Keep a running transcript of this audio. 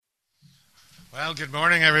Well, good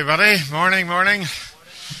morning, everybody. Morning.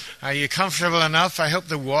 Are you comfortable enough? I hope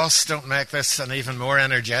the wasps don't make this an even more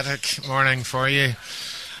energetic morning for you.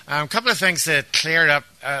 A couple of things to clear up.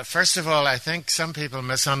 First of all, I think some people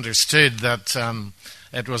misunderstood that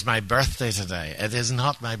it was my birthday today. It is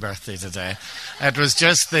not my birthday today. It was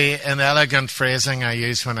just the inelegant phrasing I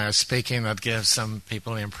used when I was speaking that gave some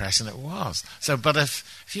people the impression it was. But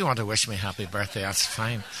if you want to wish me happy birthday, that's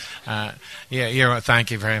fine.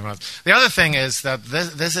 Thank you very much. The other thing is that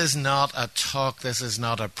this is not a talk, this is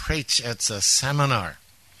not a preach, it's a seminar.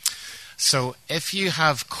 So if you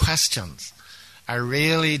have questions, I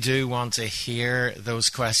really do want to hear those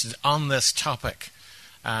questions on this topic.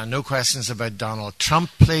 No questions about Donald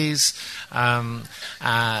Trump, please. None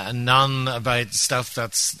about stuff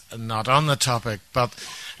that's not on the topic, but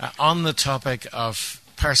on the topic of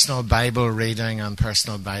personal Bible reading and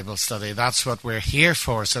personal Bible study. That's what we're here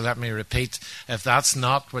for. So let me repeat, if that's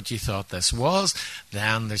not what you thought this was,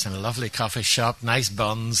 then there's a lovely coffee shop, nice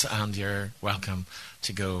buns, and you're welcome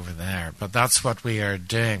to go over there. But that's what we are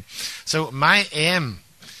doing. So my aim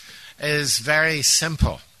is very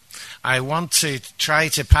simple. I want to try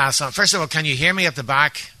to pass on. First of all, can you hear me at the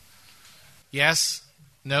back? Yes?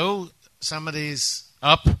 No? Somebody's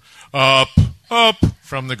up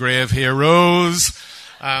from the grave here rose.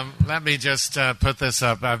 Let me just put this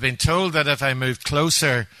up. I've been told that if I move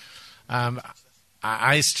closer,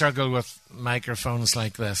 I struggle with microphones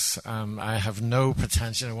like this. I have no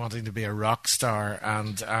pretension of wanting to be a rock star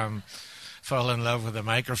and fall in love with a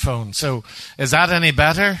microphone. So is that any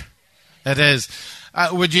better? It is.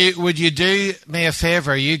 Would you do me a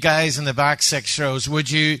favor, you guys in the back 6 rows,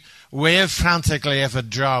 would you wave frantically if it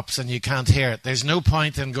drops and you can't hear it? There's no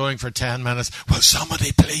point in going for 10 minutes. Will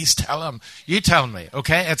somebody please tell him? You tell me,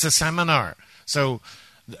 okay? It's a seminar. So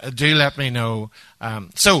do let me know.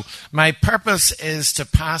 So my purpose is to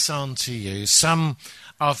pass on to you some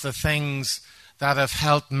of the things that have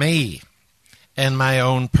helped me in my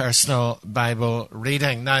own personal Bible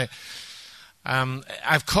reading. Now,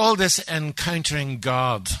 I've called this Encountering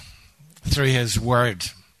God Through His Word,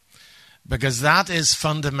 because that is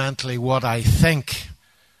fundamentally what I think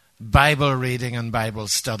Bible reading and Bible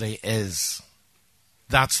study is.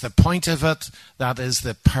 That's the point of it. That is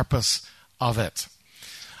the purpose of it.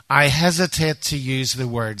 I hesitate to use the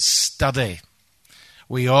word study.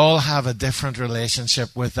 We all have a different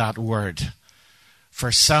relationship with that word.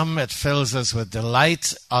 For some, it fills us with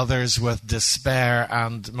delight, others with despair,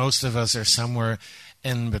 and most of us are somewhere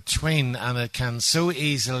in between. And it can so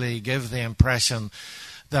easily give the impression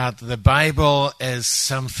that the Bible is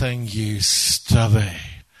something you study.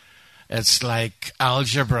 It's like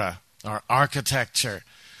algebra or architecture.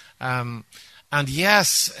 And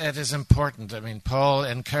yes, it is important. I mean, Paul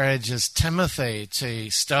encourages Timothy to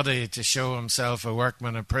study to show himself a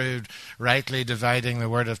workman approved, rightly dividing the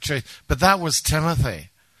word of truth. But that was Timothy.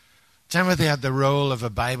 Timothy had the role of a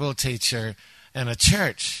Bible teacher in a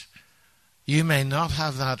church. You may not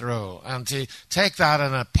have that role. And to take that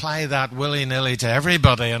and apply that willy-nilly to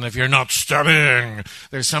everybody, and if you're not studying,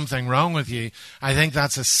 there's something wrong with you, I think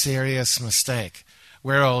that's a serious mistake.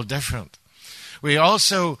 We're all different. We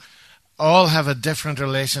also all have a different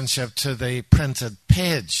relationship to the printed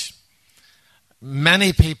page.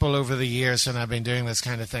 Many people over the years when I've been doing this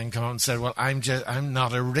kind of thing come up and said, well, I'm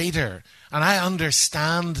not a reader. And I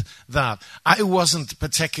understand that. I wasn't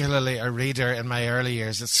particularly a reader in my early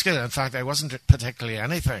years at school. In fact, I wasn't particularly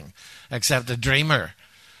anything except a dreamer.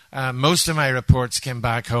 Most of my reports came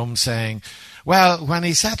back home saying, well, when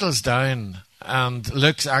he settles down and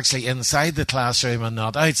looks actually inside the classroom and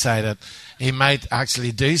not outside it, he might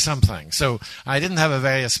actually do something. So I didn't have a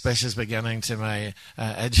very auspicious beginning to my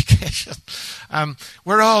education.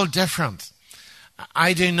 We're all different.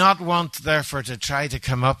 I do not want, therefore, to try to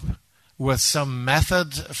come up with some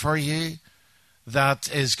method for you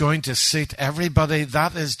that is going to suit everybody.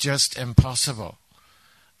 That is just impossible.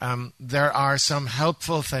 There are some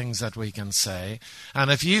helpful things that we can say. And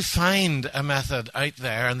if you find a method out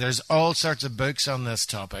there, and there's all sorts of books on this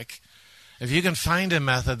topic, if you can find a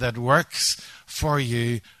method that works for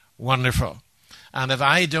you, wonderful. And if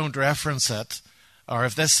I don't reference it, or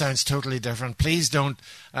if this sounds totally different, please don't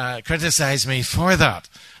criticize me for that,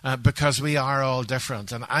 because we are all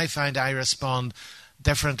different. And I find I respond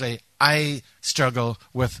differently. I struggle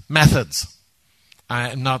with methods.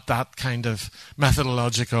 I'm not that kind of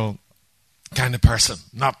methodological kind of person,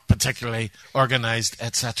 not particularly organized,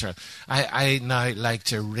 etc. I now like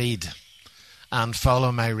to read and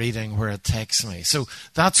follow my reading where it takes me. So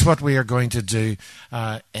that's what we are going to do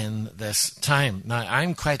in this time. Now,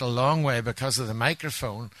 I'm quite a long way because of the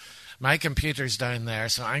microphone, My computer's down there,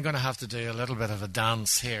 so I'm going to have to do a little bit of a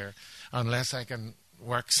dance here, unless I can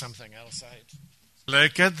work something else out.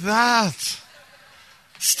 Look at that.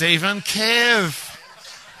 Stephen Cave.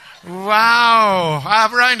 Wow. A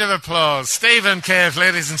round of applause. Stephen Cave,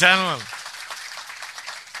 ladies and gentlemen.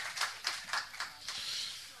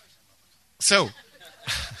 So,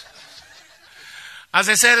 as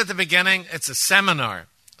I said at the beginning, it's a seminar.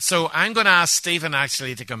 So I'm going to ask Stephen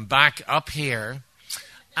actually to come back up here.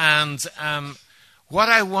 And what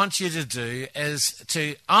I want you to do is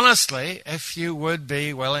to, honestly, if you would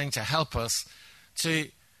be willing to help us, to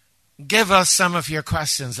give us some of your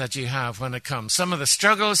questions that you have when it comes. Some of the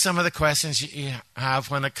struggles, some of the questions you have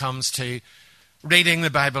when it comes to reading the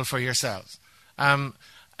Bible for yourselves. I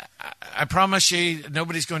promise you,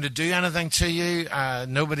 nobody's going to do anything to you.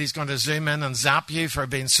 Nobody's going to zoom in and zap you for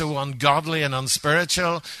being so ungodly and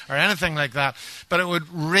unspiritual or anything like that. But it would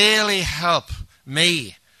really help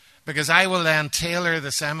me, because I will then tailor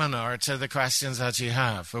the seminar to the questions that you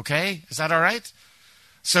have. Okay? Is that all right?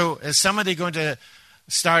 So is somebody going to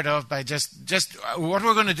start off by just what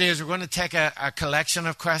we're going to do is we're going to take a collection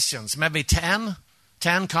of questions, maybe 10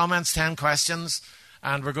 comments, 10 questions,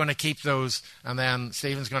 and we're going to keep those, and then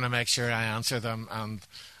Stephen's going to make sure I answer them and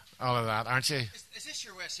all of that, aren't you? Is this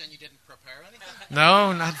your way of saying you didn't prepare anything?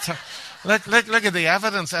 No, not look at the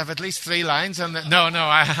evidence. I have at least 3 lines on the... No.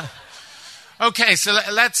 Okay, so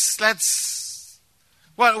let's...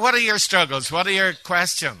 What are your struggles? What are your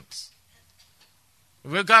questions?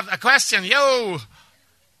 We've got a question. Yo!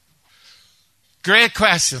 Great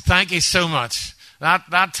question. Thank you so much.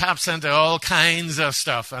 That taps into all kinds of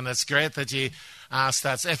stuff, and it's great that you asked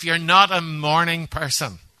that. If you're not a morning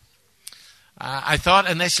person, I thought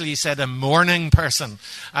initially you said a morning person,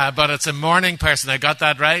 but it's a morning person. I got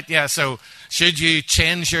that right? Yeah, so should you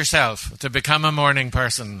change yourself to become a morning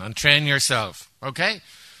person and train yourself? Okay?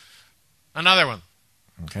 Another one.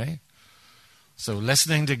 Okay? So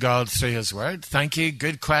listening to God through His Word. Thank you.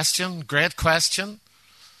 Good question. Great question.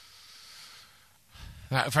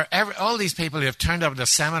 For all these people who have turned up at a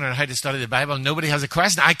seminar on how to study the Bible, nobody has a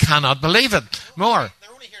question. I cannot believe it. More.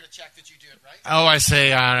 They're only here to check that you do it right. Oh, I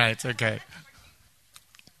see. All right. Okay.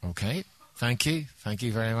 Okay. Thank you. Thank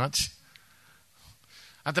you very much.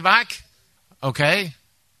 At the back. Okay.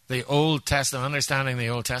 The Old Testament, understanding the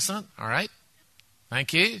Old Testament. All right.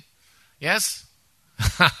 Thank you. Yes?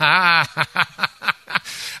 Can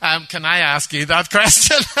I ask you that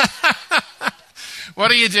question? What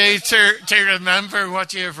do you do to remember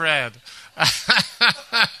what you've read?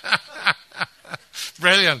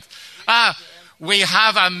 Brilliant. We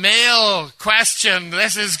have a male question.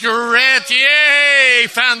 This is great. Yay!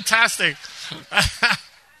 Fantastic.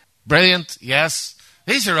 Brilliant. Yes.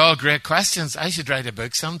 These are all great questions. I should write a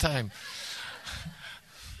book sometime.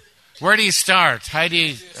 Where do you start? How do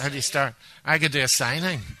you start? I could do a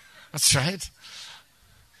signing. That's right.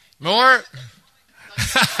 More?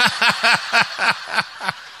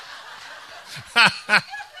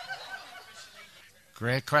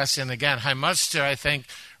 Great question again. How much do I think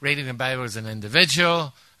reading the Bible is an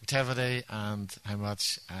individual activity and how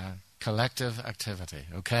much collective activity?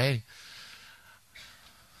 Okay?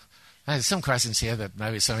 Now, there's some questions here that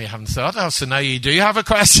maybe some of you haven't thought of, so now you do have a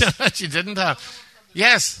question that you didn't have.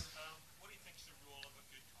 Yes? What do you think is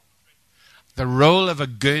the role of a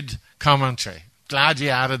good commentary? The role of a good commentary. Glad you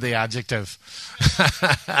added the adjective.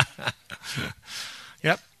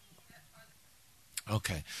 Yep.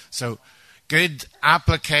 Okay. So, good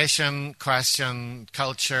application, question,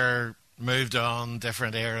 culture, moved on,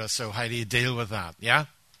 different eras. So, how do you deal with that? Yeah?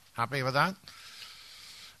 Happy with that?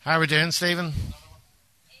 How are we doing, Stephen?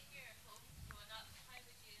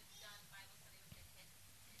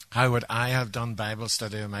 How would I have done Bible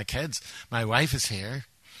study with my kids? My wife is here.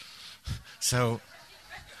 So...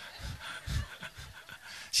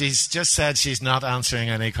 she's just said she's not answering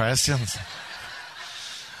any questions.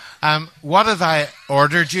 What have I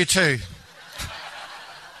ordered you to? She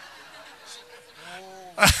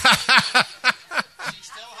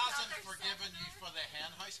still hasn't forgiven you for the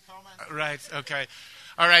hen house comment. Right, okay.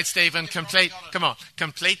 All right, Stephen, complete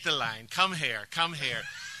the line. Come here.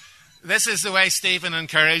 This is the way Stephen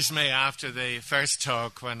encouraged me after the first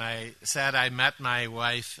talk when I said I met my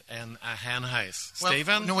wife in a hen house. Well,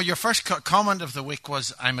 Stephen? No, your first comment of the week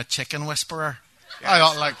was, I'm a chicken whisperer.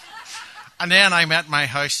 Yes. And then I met my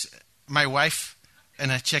wife in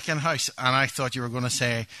a chicken house, and I thought you were going to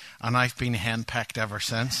say, and I've been henpecked ever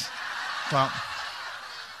since. But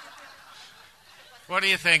What do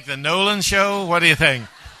you think? The Nolan Show? What do you think?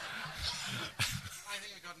 I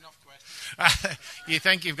think we got enough questions. You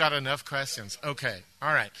think you've got enough questions? Okay.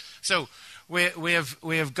 All right. So we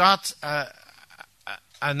have got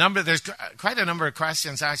there's quite a number of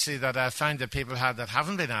questions actually that I found that people had that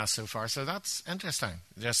haven't been asked so far. So that's interesting,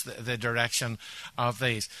 just the direction of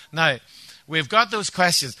these. Now, we've got those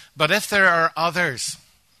questions, but if there are others,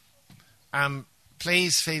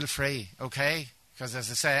 please feel free, okay? Because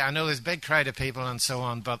as I say, I know there's a big crowd of people and so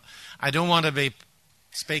on, but I don't want to be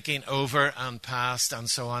speaking over and past and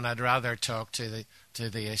so on. I'd rather talk to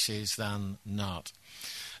the issues than not.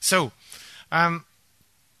 So,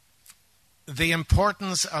 the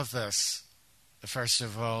importance of this, first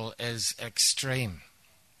of all, is extreme.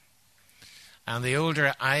 And the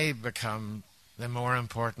older I become, the more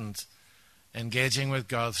important engaging with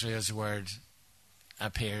God through His Word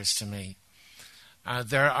appears to me.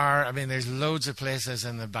 There's loads of places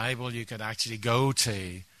in the Bible you could actually go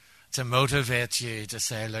to motivate you to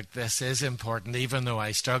say, look, this is important, even though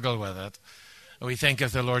I struggle with it. We think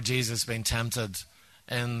of the Lord Jesus being tempted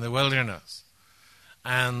in the wilderness.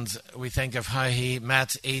 And we think of how He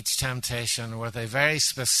met each temptation with a very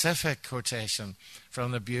specific quotation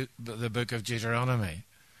from the book of Deuteronomy.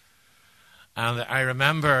 And I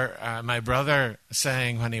remember my brother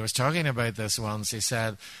saying when he was talking about this once, he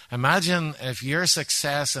said, imagine if your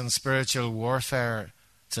success in spiritual warfare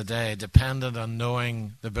today depended on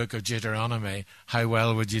knowing the book of Deuteronomy, how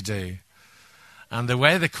well would you do? And the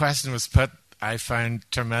way the question was put, I found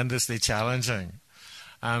tremendously challenging.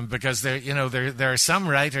 Because there are some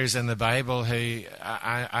writers in the Bible who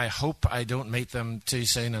I hope I don't meet them too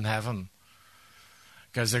soon in heaven.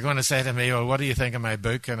 Because they're going to say to me, well, what do you think of my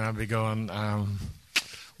book? And I'll be going,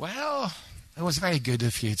 well, it was very good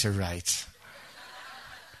of you to write.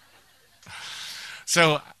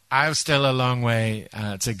 So I've still a long way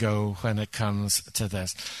to go when it comes to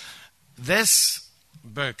this. This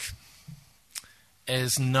book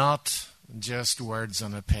is not just words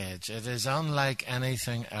on a page. It is unlike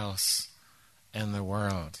anything else in the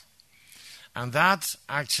world. And that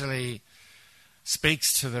actually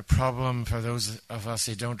speaks to the problem for those of us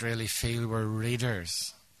who don't really feel we're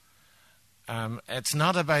readers. It's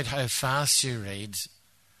not about how fast you read,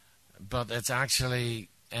 but it's actually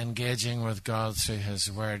engaging with God through His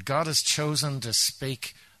Word. God has chosen to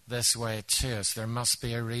speak this way to us. There must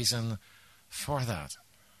be a reason for that.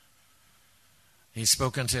 He's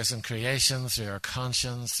spoken to us in creation, through our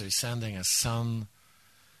conscience, through sending His Son.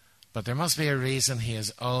 But there must be a reason He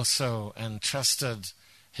has also entrusted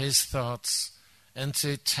His thoughts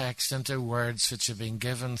into text, into words which have been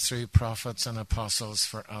given through prophets and apostles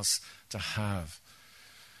for us to have.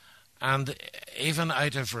 And even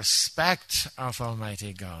out of respect of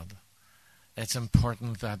Almighty God, it's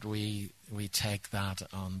important that we take that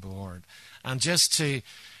on board. And just to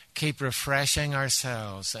keep refreshing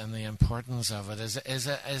ourselves in the importance of it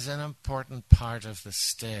is an important part of the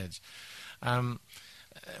stage.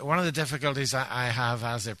 One of the difficulties I have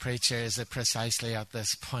as a preacher is that precisely at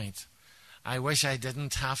this point, I wish I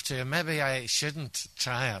didn't have to, and maybe I shouldn't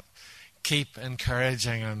try it, keep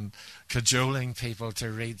encouraging and cajoling people to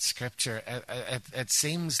read Scripture. It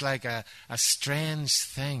seems like a strange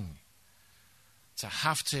thing to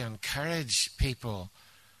have to encourage people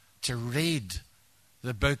to read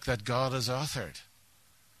the book that God has authored.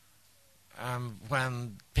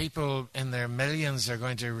 When people in their millions are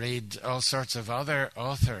going to read all sorts of other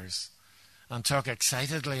authors and talk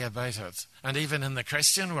excitedly about it, and even in the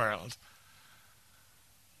Christian world.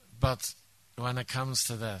 But when it comes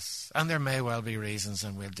to this, and there may well be reasons,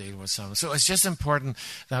 and we'll deal with some. So it's just important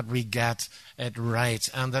that we get it right,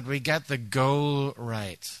 and that we get the goal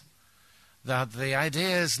right. That the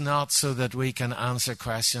idea is not so that we can answer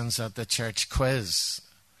questions at the church quiz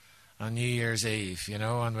on New Year's Eve,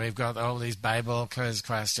 and we've got all these Bible quiz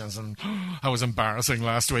questions, and I was embarrassing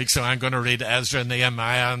last week, so I'm going to read Ezra and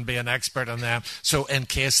Nehemiah and be an expert on them, so in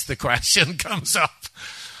case the question comes up.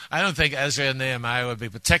 I don't think Ezra and Nehemiah would be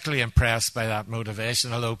particularly impressed by that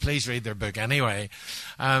motivation, although please read their book anyway.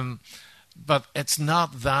 But it's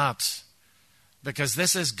not that, because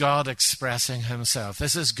this is God expressing Himself.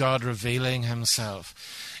 This is God revealing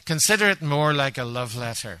Himself. Consider it more like a love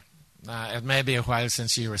letter. It may be a while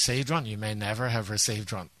since you received one. You may never have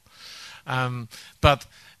received one. But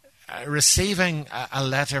receiving a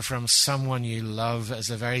letter from someone you love is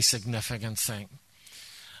a very significant thing.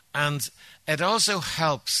 And it also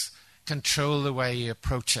helps control the way you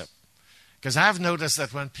approach it. Because I've noticed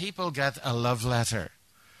that when people get a love letter,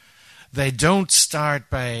 they don't start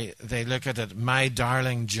they look at it, my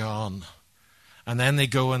darling John, and then they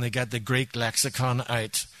go and they get the Greek lexicon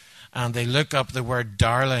out, and they look up the word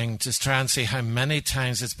darling to try and see how many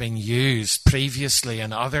times it's been used previously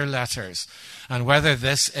in other letters, and whether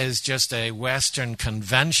this is just a Western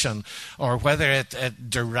convention or whether it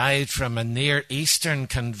derived from a Near Eastern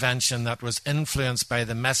convention that was influenced by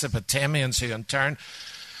the Mesopotamians, who in turn...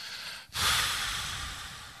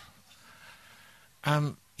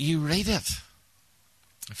 you read it.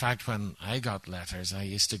 In fact, when I got letters, I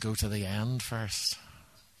used to go to the end first.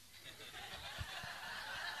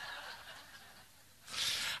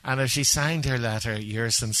 And if she signed her letter,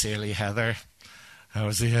 yours sincerely, Heather, that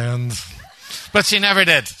was the end. But she never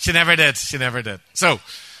did. She never did. She never did. So,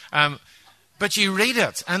 but you read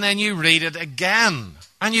it, and then you read it again,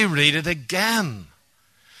 and you read it again.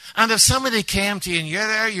 And if somebody came to you, and you're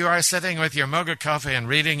there, you are sitting with your mug of coffee and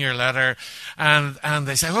reading your letter, and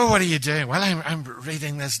they say, "Oh, what are you doing?" "Well, I'm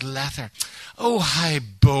reading this letter." "Oh, how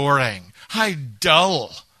boring, how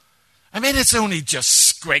dull. I mean, it's only just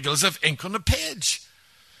squiggles of ink on a page."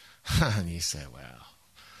 And you say, "Well,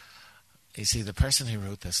 you see, the person who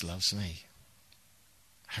wrote this loves me.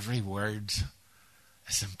 Every word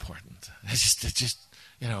is important. It's just,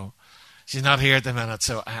 you know, she's not here at the minute,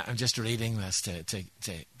 so I'm just reading this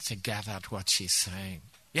to get at what she's saying."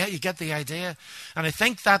 Yeah, you get the idea. And I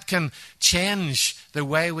think that can change the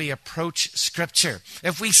way we approach Scripture.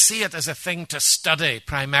 If we see it as a thing to study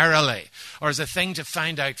primarily, or as a thing to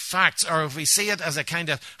find out facts, or if we see it as a kind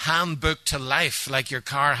of handbook to life, like your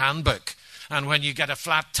car handbook, and when you get a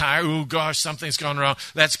flat tire, "Oh gosh, something's gone wrong,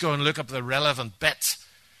 let's go and look up the relevant bit.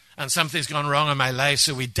 And something's gone wrong in my life,"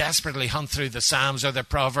 so we desperately hunt through the Psalms or the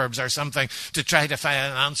Proverbs or something to try to find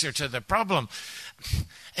an answer to the problem.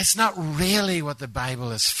 It's not really what the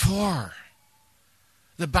Bible is for.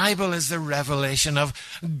 The Bible is the revelation of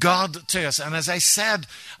God to us. And as I said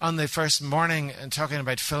on the first morning in talking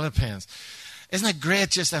about Philippines, isn't it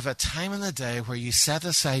great just to have a time in the day where you set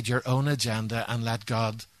aside your own agenda and let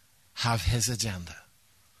God have his agenda?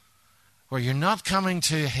 Where you're not coming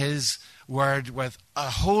to his word with a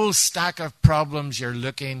whole stack of problems you're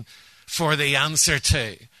looking for the answer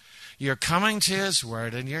to. You're coming to his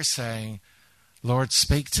word and you're saying, "Lord,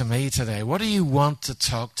 speak to me today. What do you want to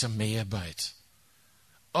talk to me about?"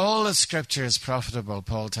 All of Scripture is profitable,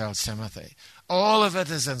 Paul tells Timothy. All of it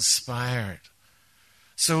is inspired.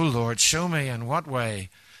 So, Lord, show me in what way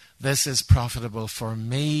this is profitable for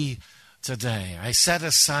me today. I set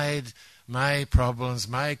aside my problems,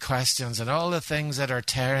 my questions, and all the things that are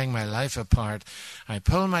tearing my life apart. I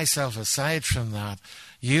pull myself aside from that.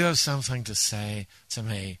 You have something to say to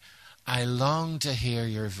me. I long to hear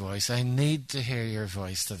your voice. I need to hear your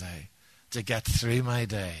voice today to get through my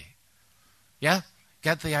day. Yeah?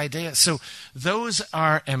 Get the idea? So those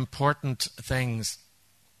are important things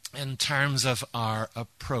in terms of our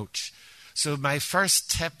approach. So my first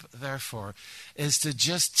tip, therefore, is to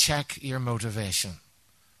just check your motivation.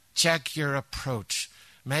 Check your approach.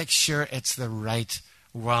 Make sure it's the right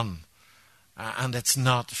one. And it's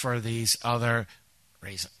not for these other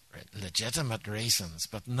reasons. Legitimate reasons,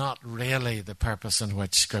 but not really the purpose in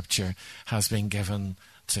which Scripture has been given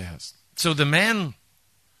to us. So the main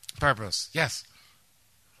purpose, yes,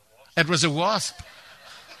 it was a wasp.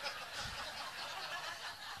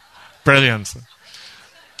 Brilliant.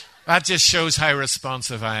 That just shows how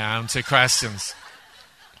responsive I am to questions.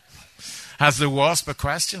 Has the wasp a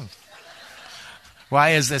question?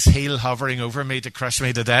 Why is this heel hovering over me to crush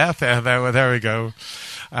me to death? There we go.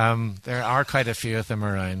 There are quite a few of them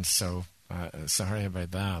around, so sorry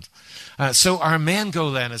about that. So our main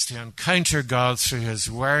goal then is to encounter God through his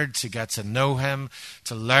word, to get to know him,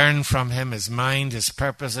 to learn from him, his mind, his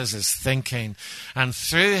purposes, his thinking, and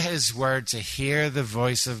through his word to hear the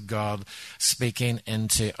voice of God speaking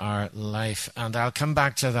into our life. And I'll come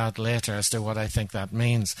back to that later as to what I think that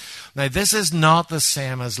means. Now, this is not the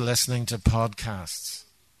same as listening to podcasts.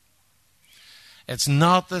 It's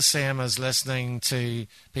not the same as listening to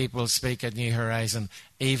people speak at New Horizon,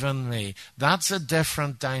 even me. That's a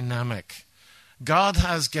different dynamic. God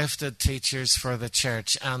has gifted teachers for the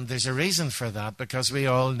church, and there's a reason for that, because we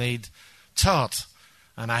all need taught.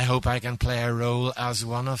 And I hope I can play a role as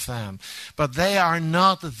one of them. But they are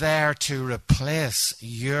not there to replace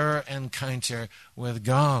your encounter with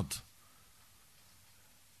God.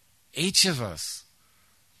 Each of us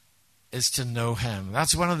is to know him.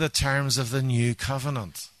 That's one of the terms of the new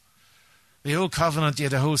covenant. The old covenant, you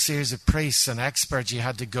had a whole series of priests and experts you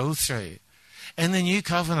had to go through. In the new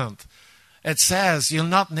covenant, it says you'll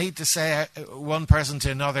not need to say one person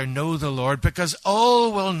to another, "Know the Lord," because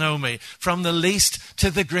all will know me, from the least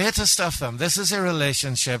to the greatest of them. This is a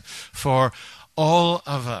relationship for all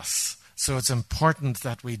of us. So it's important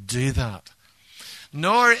that we do that.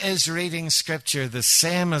 Nor is reading Scripture the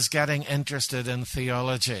same as getting interested in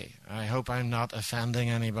theology. I hope I'm not offending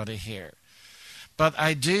anybody here. But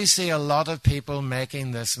I do see a lot of people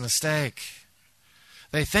making this mistake.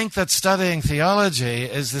 They think that studying theology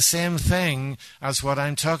is the same thing as what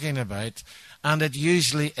I'm talking about, and it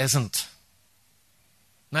usually isn't.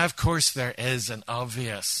 Now, of course, there is an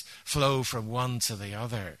obvious flow from one to the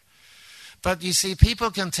other. But you see, people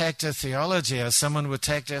can take to theology as someone would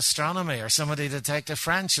take to astronomy or somebody to take to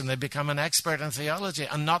French, and they become an expert in theology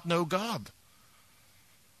and not know God.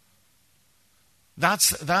 That's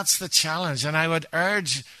the challenge. And I would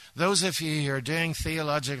urge those of you who are doing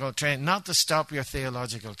theological training not to stop your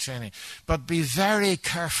theological training, but be very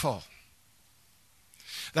careful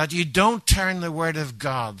that you don't turn the Word of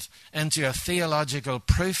God into a theological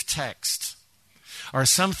proof text or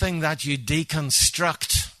something that you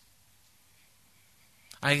deconstruct.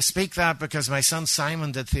 I speak that because my son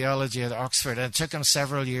Simon did theology at Oxford, and it took him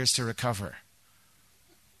several years to recover.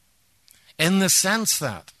 In the sense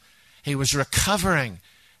that he was recovering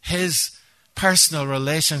his personal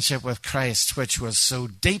relationship with Christ, which was so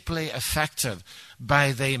deeply affected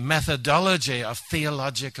by the methodology of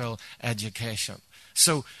theological education.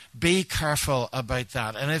 So be careful about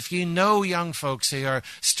that. And if you know young folks who are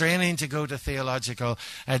straining to go to theological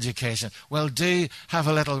education, well, do have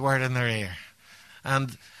a little word in their ear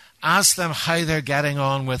and ask them how they're getting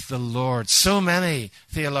on with the Lord. So many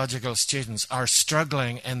theological students are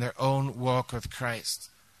struggling in their own walk with Christ.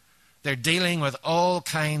 They're dealing with all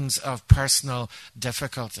kinds of personal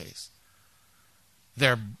difficulties.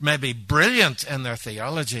 They're maybe brilliant in their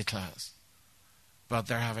theology class, but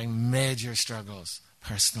they're having major struggles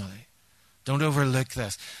personally. Don't overlook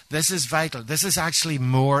this. This is vital. This is actually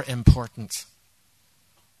more important,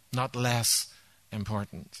 not less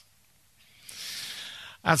important.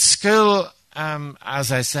 At school,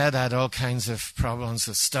 as I said, I had all kinds of problems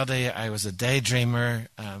with study. I was a daydreamer.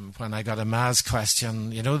 When I got a maths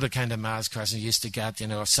question, you know the kind of maths question you used to get,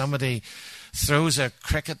 if somebody throws a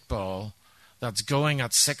cricket ball that's going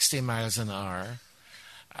at 60 miles an hour,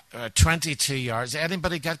 22 yards.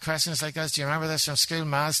 Anybody get questions like this? Do you remember this from school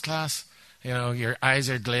maths class? Your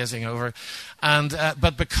eyes are glazing over. And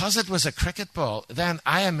but because it was a cricket ball, then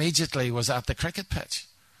I immediately was at the cricket pitch.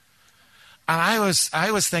 And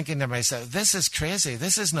I was thinking to myself, this is crazy.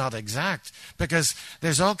 This is not exact. Because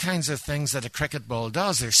there's all kinds of things that a cricket ball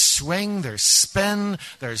does. There's swing, there's spin,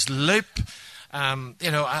 there's loop.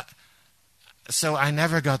 So I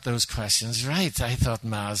never got those questions right. I thought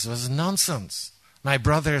maths was nonsense. My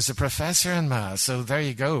brother is a professor in maths, so there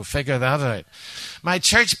you go. Figure that out. My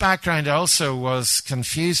church background also was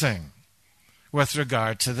confusing with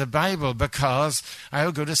regard to the Bible, because I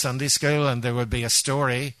would go to Sunday school and there would be a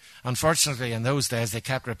story. Unfortunately, in those days, they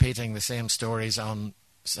kept repeating the same stories on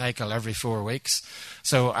cycle every 4 weeks.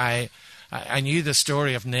 So I knew the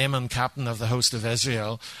story of Naaman, captain of the host of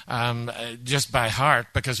Israel, just by heart,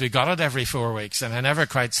 because we got it every 4 weeks, and I never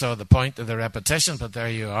quite saw the point of the repetition, but there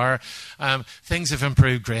you are. Things have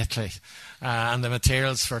improved greatly. And the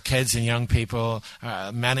materials for kids and young people,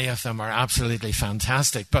 many of them are absolutely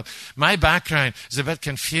fantastic. But my background is a bit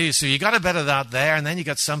confused. So you got a bit of that there, and then you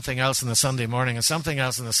got something else on the Sunday morning, and something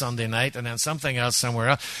else on the Sunday night, and then something else somewhere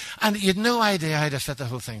else. And you had no idea how to fit the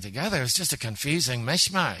whole thing together. It was just a confusing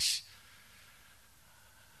mishmash.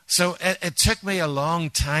 So it took me a long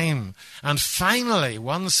time. And finally,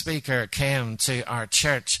 one speaker came to our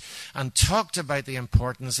church and talked about the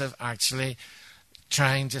importance of actually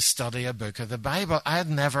trying to study a book of the Bible. I had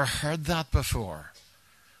never heard that before.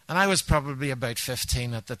 And I was probably about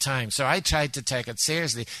 15 at the time. So I tried to take it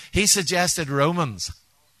seriously. He suggested Romans.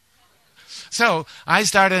 So I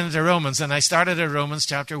started into Romans, and I started at Romans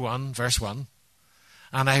chapter 1, verse 1.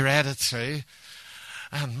 And I read it through.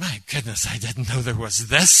 And my goodness, I didn't know there was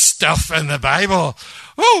this stuff in the Bible.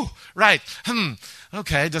 Oh, right.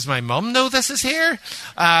 Okay, does my mum know this is here?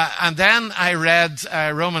 And then I read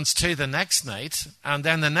Romans 2 the next night. And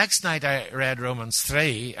then the next night I read Romans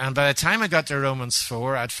 3. And by the time I got to Romans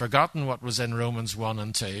 4, I'd forgotten what was in Romans 1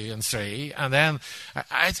 and 2 and 3. And then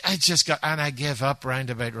I gave up round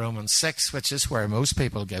about Romans 6, which is where most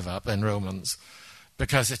people give up in Romans.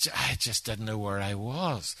 Because I just didn't know where I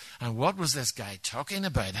was. And what was this guy talking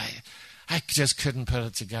about? I just couldn't put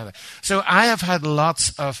it together. So I have had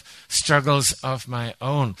lots of struggles of my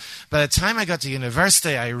own. By the time I got to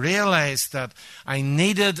university, I realized that I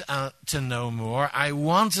needed to know more. I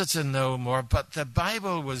wanted to know more, but the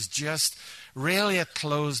Bible was just really a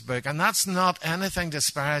closed book. And that's not anything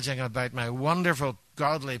disparaging about my wonderful,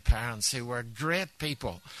 godly parents who were great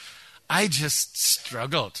people. I just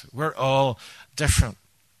struggled. We're all different.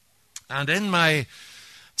 And in my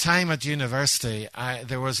time at university,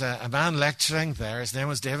 there was a man lecturing there. His name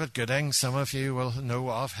was David Gooding. Some of you will know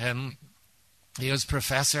of him. He was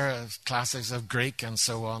professor of classics of Greek and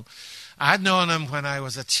so on. I had known him when I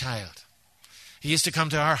was a child. He used to come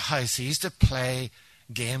to our house. He used to play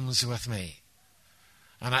games with me.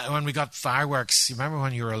 And when we got fireworks, you remember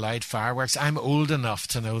when you were allowed fireworks? I'm old enough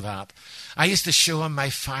to know that. I used to show him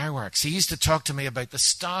my fireworks. He used to talk to me about the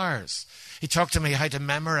stars. He talked to me how to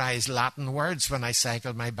memorize Latin words when I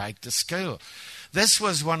cycled my bike to school. This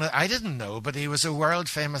was I didn't know, but he was a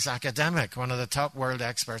world-famous academic, one of the top world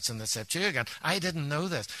experts in the Septuagint. I didn't know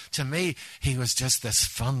this. To me, he was just this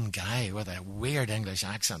fun guy with a weird English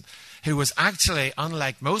accent who was actually,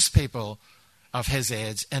 unlike most people of his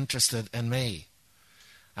age, interested in me.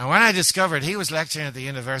 And when I discovered he was lecturing at the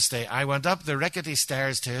university, I went up the rickety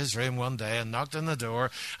stairs to his room one day and knocked on the door,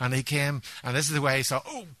 and he came, and this is the way he said,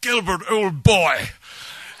 "Oh, Gilbert, old boy."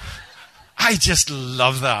 I just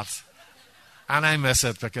love that. And I miss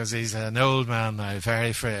it because he's an old man now,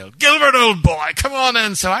 very frail. "Gilbert, old boy, come on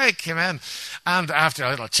in." So I came in, and after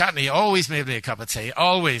a little chat, and he always made me a cup of tea.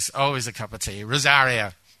 Always a cup of tea.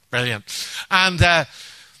 Rosaria. Brilliant.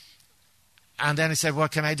 And then he said,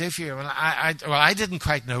 "What can I do for you?" Well, I didn't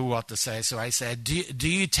quite know what to say, so I said, do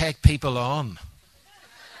you take people on?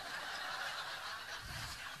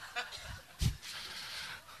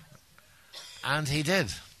 And he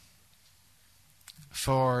did.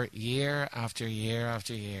 For year after year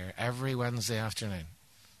after year, every Wednesday afternoon,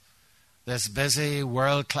 this busy,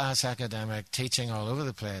 world-class academic teaching all over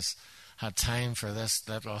the place had time for this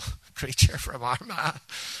little creature from Armagh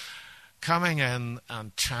coming in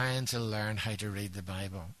and trying to learn how to read the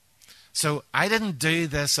Bible. So I didn't do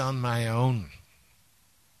this on my own.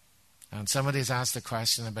 And somebody's asked a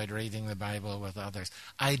question about reading the Bible with others.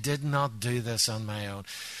 I did not do this on my own.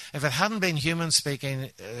 If it hadn't been humanly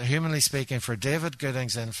speaking, for David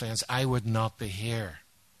Gooding's influence, I would not be here.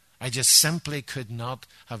 I just simply could not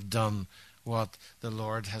have done what the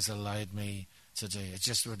Lord has allowed me to do. It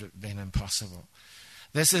just would have been impossible.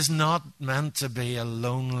 This is not meant to be a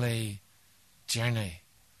lonely journey.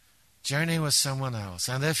 Journey with someone else.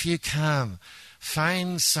 And if you can,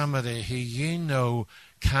 find somebody who you know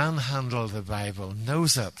can handle the Bible,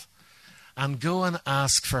 knows it, and go and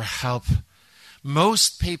ask for help.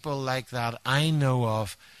 Most people like that I know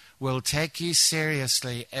of will take you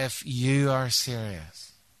seriously if you are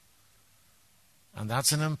serious. And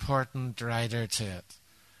that's an important rider to it.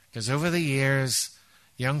 Because over the years,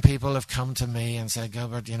 young people have come to me and said,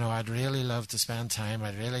 "Gilbert, I'd really love to spend time.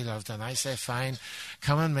 I'd really love to." And I say, "Fine,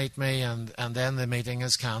 come and meet me." And then the meeting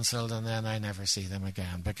is cancelled, and then I never see them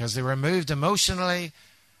again. Because they were moved emotionally,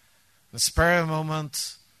 the spur of the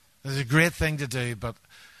moment. It was a great thing to do, but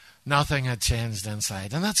nothing had changed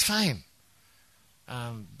inside. And that's fine.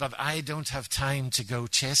 But I don't have time to go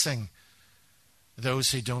chasing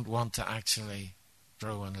those who don't want to actually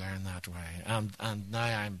grow and learn that way. And now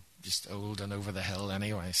I'm just old and over the hill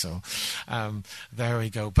anyway, so there we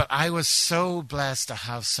go. But I was so blessed to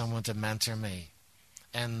have someone to mentor me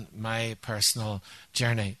in my personal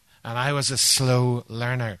journey. And I was a slow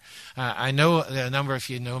learner. I know a number of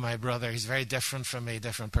you know my brother. He's very different from me,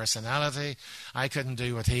 different personality. I couldn't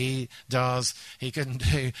do what he does. He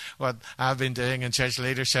couldn't do what I've been doing in church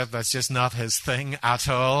leadership. That's just not his thing at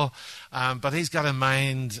all. But he's got a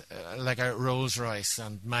mind like a Rolls Royce,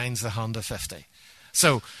 and mine's the Honda 50.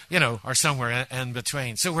 So, or somewhere in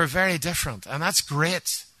between. So we're very different. And that's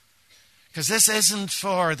great. Because this isn't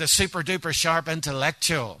for the super duper sharp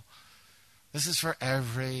intellectual. This is for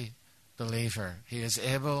every believer. He is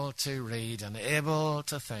able to read and able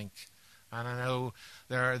to think. And I know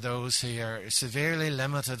there are those who are severely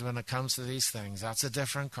limited when it comes to these things. That's a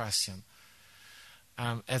different question.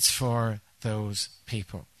 It's for those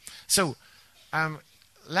people. So,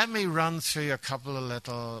 let me run through a couple of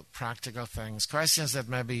little practical things. Questions that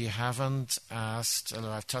maybe you haven't asked,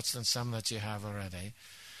 although I've touched on some that you have already.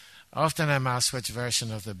 Often I'm asked, which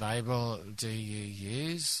version of the Bible do you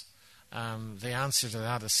use? The answer to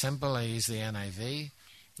that is simple. I use the NIV,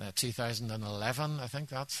 2011. I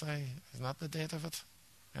think isn't that the date of it?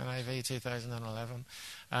 NIV 2011.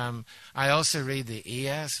 I also read the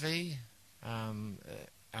ESV,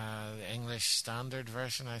 the English Standard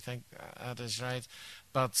Version. I think that is right.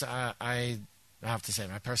 But I have to say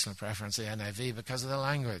my personal preference is the NIV because of the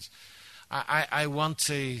language. I want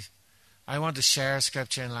to share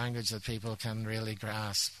Scripture in language that people can really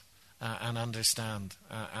grasp. And understand,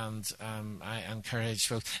 and I encourage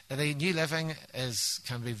folks. The New Living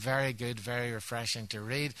can be very good, very refreshing to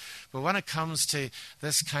read, but when it comes to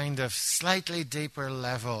this kind of slightly deeper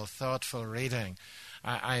level, thoughtful reading,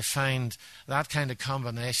 I find that kind of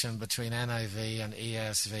combination between NIV and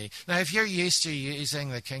ESV. Now, if you're used to using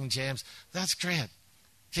the King James, that's great.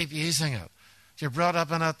 Keep using it. If you're brought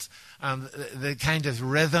up in it, and the kind of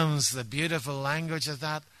rhythms, the beautiful language of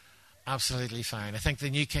that, absolutely fine. I think the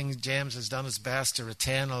New King James has done its best to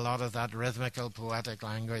retain a lot of that rhythmical, poetic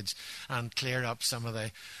language and clear up some of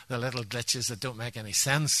the little glitches that don't make any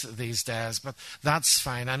sense these days. But that's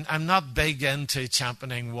fine. I'm not big into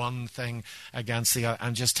championing one thing against the other.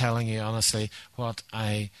 I'm just telling you honestly what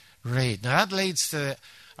I read. Now that leads to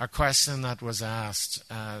a question that was asked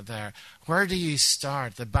there. Where do you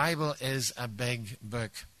start? The Bible is a big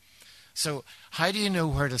book. So how do you know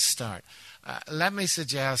where to start? Let me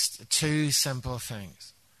suggest two simple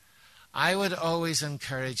things. I would always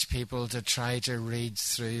encourage people to try to read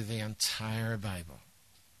through the entire Bible,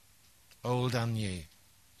 Old and New.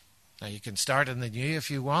 Now, you can start in the New if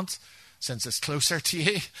you want, since it's closer to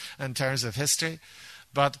you in terms of history.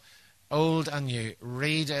 But Old and New,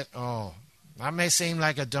 read it all. That may seem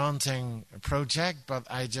like a daunting project, but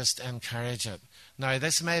I just encourage it. Now,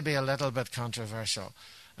 this may be a little bit controversial,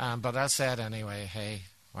 but I'll say it anyway. Hey,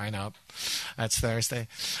 why not? It's Thursday.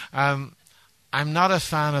 I'm not a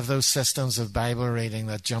fan of those systems of Bible reading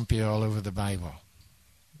that jump you all over the Bible.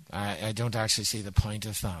 I don't actually see the point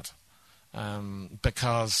of that.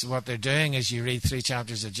 Because what they're doing is you read 3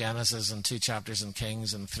 chapters of Genesis and 2 chapters in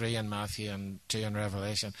Kings and 3 in Matthew and 2 in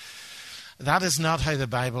Revelation. That is not how the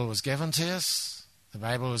Bible was given to us. The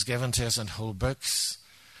Bible was given to us in whole books.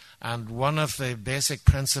 And one of the basic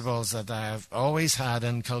principles that I have always had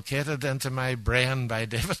inculcated into my brain by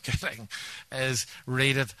David Gooding is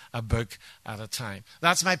read it a book at a time.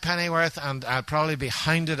 That's my pennyworth, and I'll probably be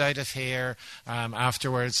hounded out of here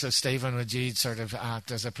afterwards. So Stephen, would you sort of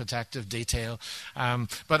act as a protective detail?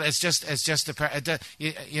 But it's just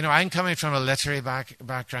I'm coming from a literary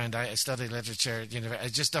background. I studied literature at university.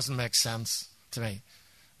 It just doesn't make sense to me.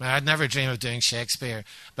 I'd never dream of doing Shakespeare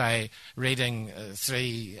by reading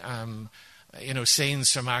 3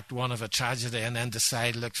 scenes from Act 1 of a tragedy and then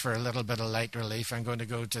decide, look, for a little bit of light relief, I'm going to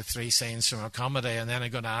go to 3 scenes from a comedy and then I'm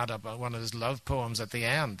going to add up one of his love poems at the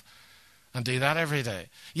end and do that every day.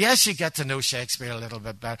 Yes, you get to know Shakespeare a little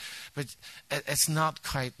bit better, but it's not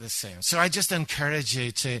quite the same. So I just encourage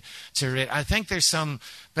you to read. I think there's some,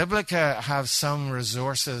 Biblica have some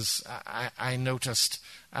resources I noticed.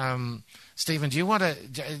 Stephen, do you want to?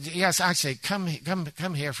 Yes, actually, come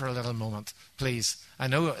here for a little moment, please. I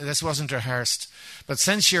know this wasn't rehearsed, but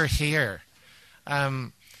since you're here,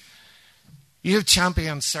 you've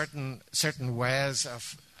championed certain ways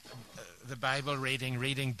of the Bible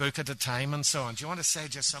reading book at a time and so on. Do you want to say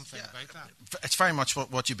just something about that? It's very much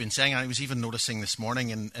what you've been saying. I was even noticing this morning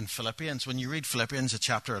in Philippians, when you read Philippians a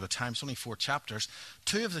chapter at a time, it's only 4 chapters,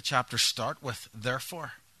 2 of the chapters start with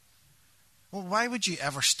therefore. Well, why would you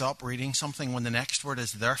ever stop reading something when the next word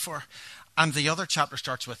is therefore? And the other chapter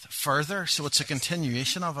starts with further, so it's a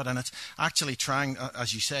continuation of it, and it's actually trying,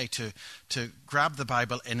 as you say, to grab the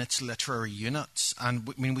Bible in its literary units. And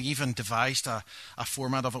we even devised a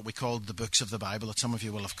format of it we called the books of the Bible that some of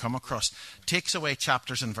you will have come across. Takes away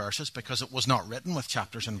chapters and verses because it was not written with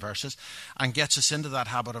chapters and verses, and gets us into that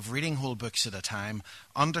habit of reading whole books at a time,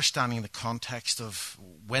 understanding the context of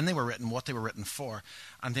when they were written, what they were written for,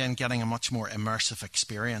 and then getting a much more immersive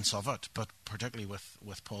experience of it, but particularly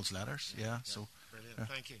with Paul's letters. So brilliant. Yeah.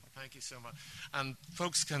 Thank you so much. And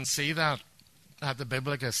folks can see that at the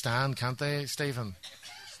Biblica stand, can't they, Stephen?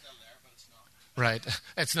 It's still there, but it's not. Right.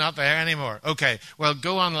 It's not there anymore. Okay. Well,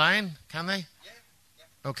 go online, can they?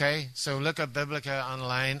 Yeah. Okay. So look at Biblica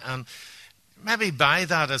online and maybe buy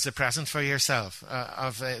that as a present for yourself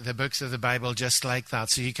of the books of the Bible just like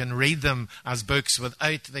that, so you can read them as books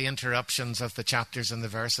without the interruptions of the chapters and the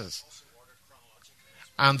verses.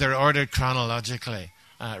 And they're ordered chronologically.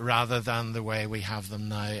 Rather than the way we have them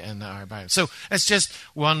now in our Bible. So it's just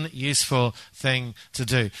one useful thing to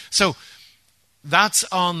do. So that's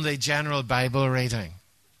on the general Bible reading.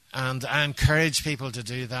 And I encourage people to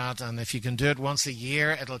do that. And if you can do it once a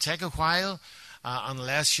year, it'll take a while.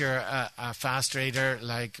 Unless you're a fast reader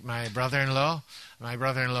like my brother-in-law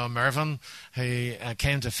Mervyn, who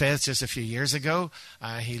came to faith just a few years ago.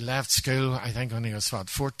 He left school, I think, when he was,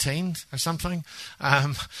 14 or something. He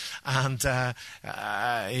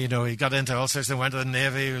got into all sorts of, went to the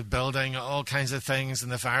Navy, building all kinds of things in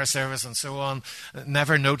the fire service and so on.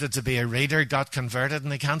 Never noted to be a reader, got converted,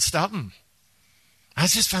 and they can't stop him.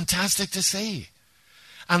 That's just fantastic to see.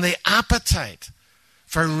 And the appetite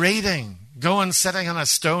for reading, going sitting on a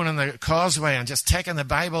stone in the causeway and just taking the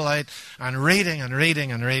Bible out and reading and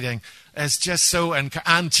reading and reading is just so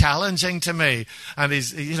and challenging to me. And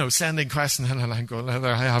he's, sending questions in, and I'm going,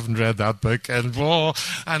 I haven't read that book. And whoa,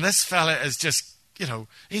 and this fella is just,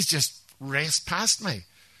 he's just raced past me.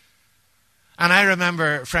 And I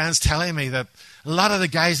remember friends telling me that a lot of the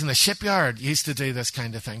guys in the shipyard used to do this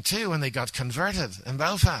kind of thing too when they got converted in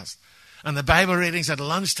Belfast. And the Bible readings at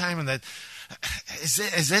lunchtime, and that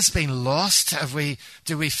is this been lost?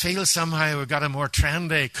 Do we feel somehow we've got a more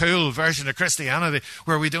trendy, cool version of Christianity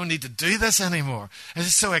where we don't need to do this anymore?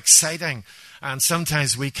 It's so exciting, and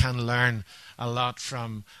sometimes we can learn a lot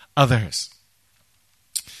from others.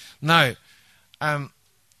 Now,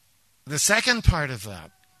 the second part of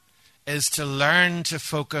that is to learn to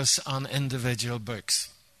focus on individual books.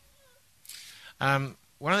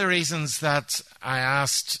 One of the reasons that I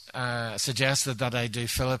suggested that I do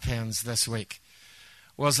Philippians this week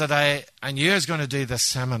was that I knew I was going to do this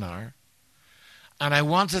seminar, and I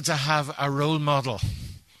wanted to have a role model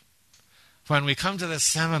when we come to this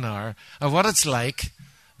seminar of what it's like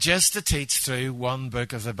just to teach through one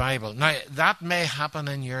book of the Bible. Now, that may happen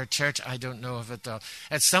in your church. I don't know if it does.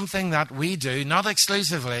 It's something that we do, not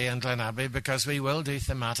exclusively in Glenabbey, because we will do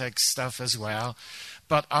thematic stuff as well.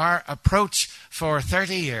 But our approach for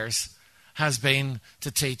 30 years has been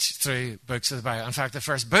to teach through books of the Bible. In fact, the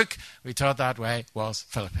first book we taught that way was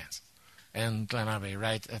Philippians in Glenabbey,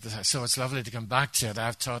 right? So it's lovely to come back to it.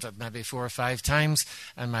 I've taught it maybe 4 or 5 times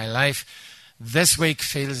in my life. This week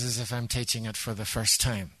feels as if I'm teaching it for the first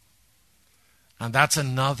time. And that's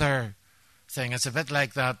another thing. It's a bit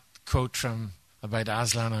like that quote about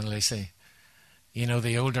Aslan and Lucy.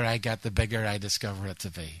 The older I get, the bigger I discover it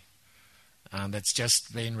to be. And it's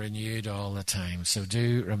just being renewed all the time. So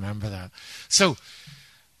do remember that. So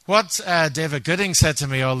what David Gooding said to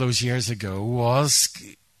me all those years ago was,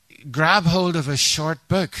 grab hold of a short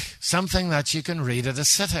book, something that you can read at a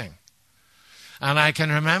sitting. And I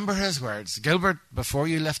can remember his words. Gilbert, before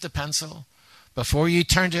you lift a pencil, before you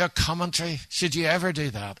turn to a commentary, should you ever do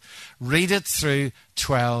that, read it through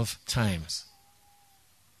 12 times.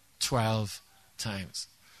 12 times.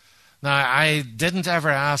 Now, I didn't ever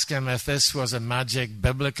ask him if this was a magic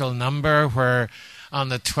biblical number where on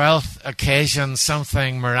the 12th occasion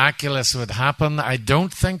something miraculous would happen. I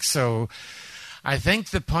don't think so. I think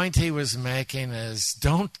the point he was making is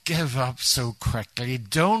don't give up so quickly.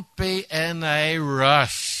 Don't be in a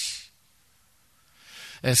rush.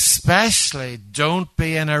 Especially don't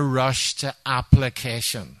be in a rush to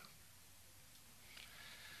application.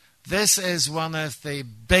 This is one of the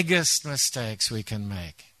biggest mistakes we can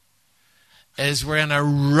make. Is we're in a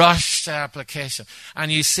rush to application.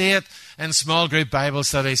 And you see it in small group Bible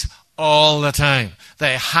studies all the time.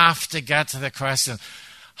 They have to get to the question,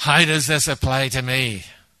 how does this apply to me?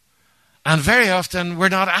 And very often we're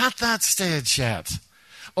not at that stage yet.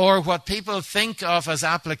 Or what people think of as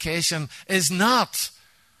application is not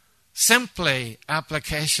simply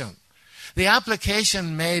application. The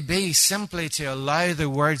application may be simply to allow the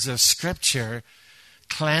words of Scripture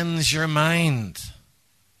cleanse your mind.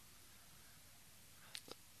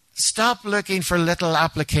 Stop looking for little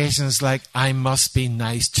applications like, I must be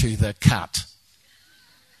nice to the cat.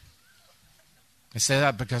 I say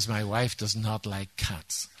that because my wife does not like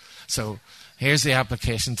cats. So here's the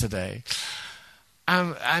application today.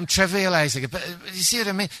 I'm trivializing it, but you see what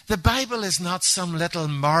I mean? The Bible is not some little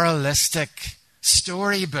moralistic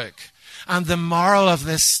storybook. And the moral of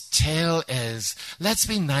this tale is, let's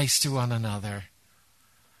be nice to one another.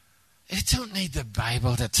 You don't need the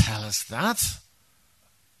Bible to tell us that.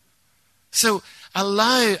 So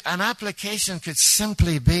an application could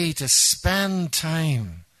simply be to spend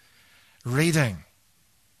time reading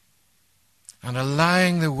and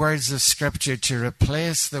allowing the words of Scripture to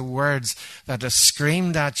replace the words that are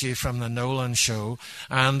screamed at you from the Nolan show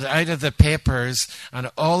and out of the papers and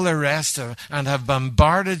all the rest of it, and have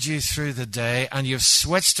bombarded you through the day, and you've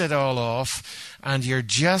switched it all off, and you're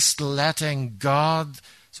just letting God's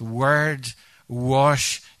word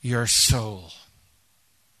wash your soul.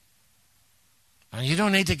 And you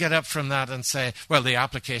don't need to get up from that and say, well, the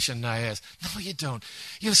application now is. No, you don't.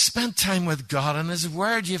 You've spent time with God and His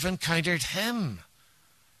Word. You've encountered Him.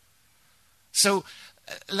 So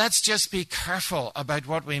let's just be careful about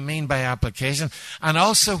what we mean by application and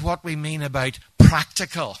also what we mean about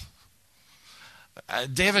practical.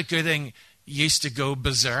 David Gooding used to go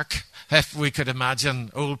berserk, if we could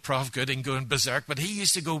imagine old Prof. Gooding going berserk, but he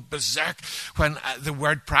used to go berserk when the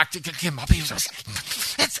word practical came up. He was like,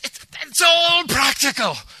 it's all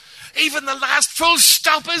practical. Even the last full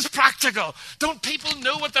stop is practical. Don't people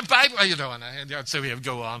know what the Bible... and so we would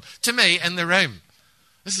go on. To me, in the room.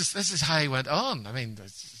 This is how he went on. I mean,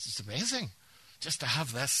 it's amazing. Just to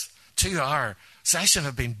have this 2-hour session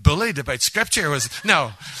of being bullied about Scripture was...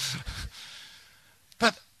 No.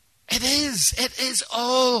 But it is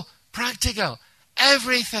all practical.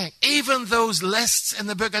 Everything, even those lists in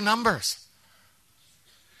the book of Numbers.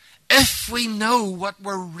 If we know what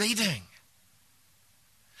we're reading,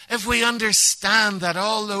 if we understand that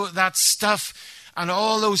all that stuff and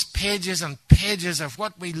all those pages and pages of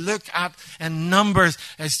what we look at in Numbers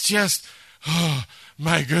is just, oh,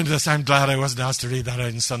 my goodness, I'm glad I wasn't asked to read that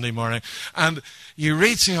out on Sunday morning. And you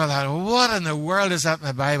read through all that, what in the world is that in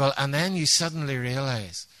the Bible? And then you suddenly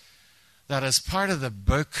realize that as part of the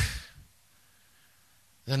book,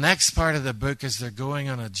 the next part of the book is they're going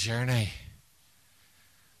on a journey.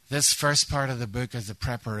 This first part of the book is the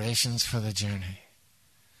preparations for the journey.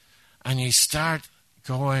 And you start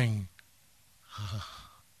going,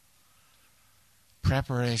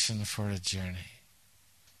 preparation for a journey.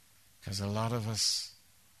 Because a lot of us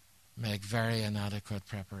make very inadequate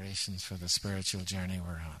preparations for the spiritual journey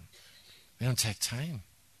we're on. We don't take time.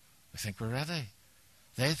 We think we're ready.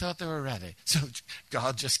 They thought they were ready. So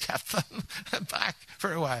God just kept them back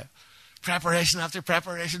for a while. Preparation after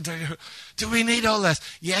preparation. Do we need all this?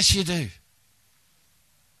 Yes, you do.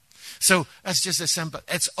 So that's just a simple.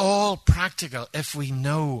 It's all practical if we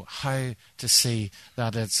know how to see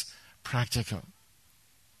that it's practical.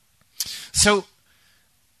 So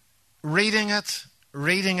reading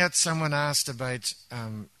it, someone asked about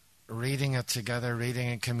reading it together, reading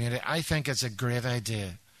in community. I think it's a great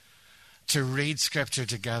idea to read Scripture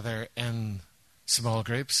together in small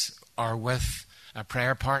groups or with a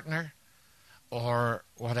prayer partner or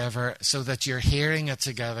whatever, so that you're hearing it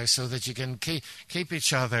together, so that you can keep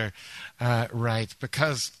each other right,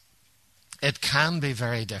 because it can be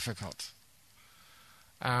very difficult.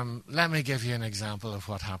 Let me give you an example of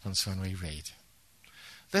what happens when we read.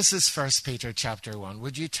 This is 1 Peter chapter 1.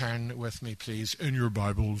 Would you turn with me, please, in your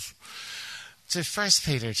Bibles to 1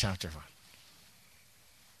 Peter chapter 1.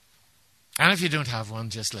 And if you don't have one,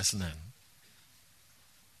 just listen in.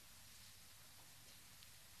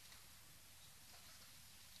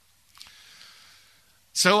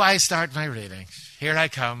 So I start my reading. Here I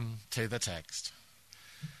come to the text.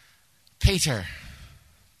 Peter.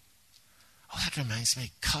 Oh, that reminds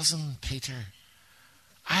me. Cousin Peter.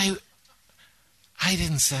 I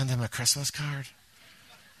didn't send him a Christmas card.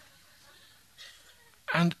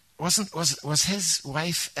 And was his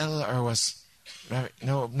wife ill, or was...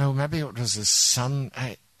 No, maybe it was his son.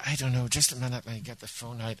 I don't know. Just a minute, let me get the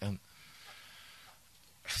phone out. And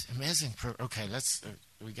amazing. Okay,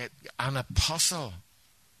 we get an apostle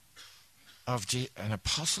of an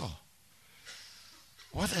apostle.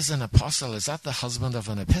 What is an apostle? Is that the husband of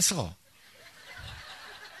an epistle?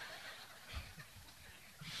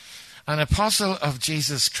 An apostle of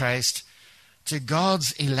Jesus Christ to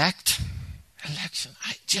God's election.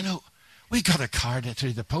 We got a card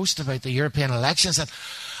through the post about the European elections, and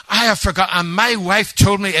I have forgotten. And my wife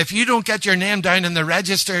told me, if you don't get your name down in the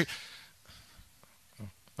register...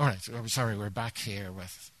 All right, sorry, we're back here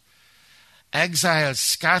with exiles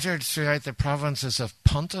scattered throughout the provinces of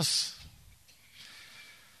Pontus.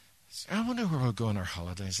 I wonder where we'll go on our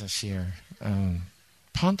holidays this year.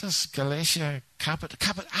 Pontus, Galatia,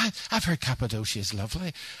 I've heard Cappadocia is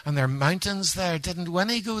lovely. And there are mountains there. Didn't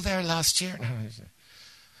Winnie go there last year? No.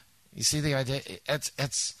 You see the idea?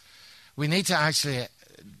 We need to actually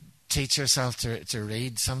teach ourselves to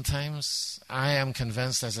read sometimes. I am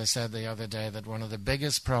convinced, as I said the other day, that one of the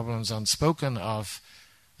biggest problems unspoken of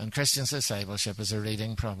in Christian discipleship is a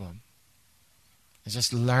reading problem. It's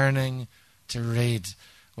just learning to read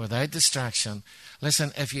without distraction.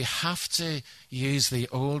 Listen, if you have to use the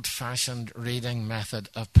old-fashioned reading method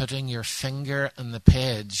of putting your finger in the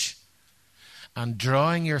page and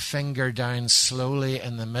drawing your finger down slowly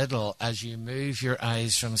in the middle as you move your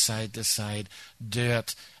eyes from side to side, do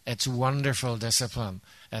it. It's wonderful discipline.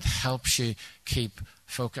 It helps you keep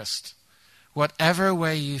focused. Whatever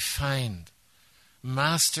way you find,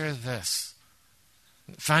 master this.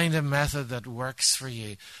 Find a method that works for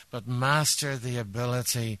you, but master the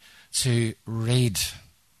ability to read.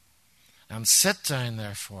 And sit down,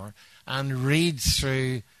 therefore, and read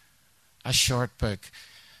through a short book.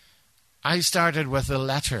 I started with the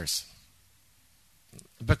letters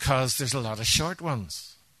because there's a lot of short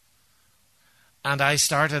ones. And I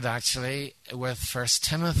started actually with 1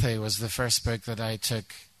 Timothy was the first book that I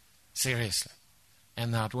took seriously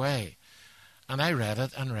in that way. And I read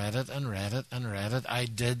it and read it and read it and read it. I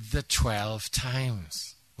did the 12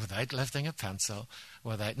 times without lifting a pencil,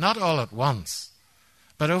 not all at once,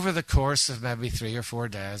 but over the course of maybe 3 or 4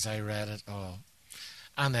 days, I read it all.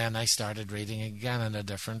 And then I started reading again in a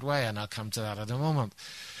different way, and I'll come to that in a moment.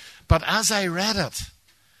 But as I read it,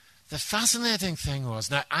 the fascinating thing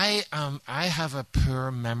was, now I have a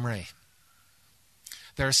poor memory.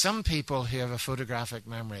 There are some people who have a photographic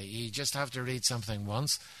memory. You just have to read something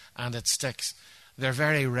once and it sticks. They're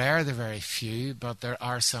very rare, they're very few, but there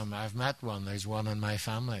are some. I've met one, there's one in my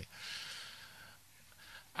family.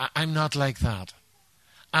 I'm not like that.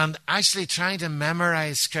 And actually trying to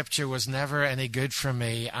memorize scripture was never any good for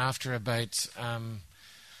me after about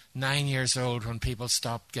 9 years old, when people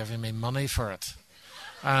stopped giving me money for it.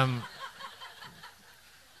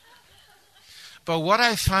 But what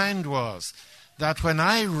I found was that when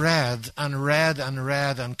I read and read and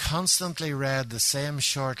read and constantly read the same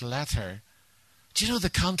short letter, do you know the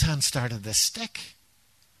content started to stick?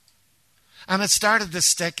 And it started to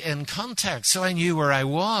stick in context, so I knew where I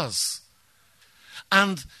was.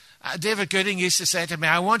 And David Gooding used to say to me,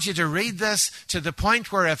 I want you to read this to the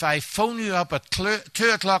point where if I phone you up at 2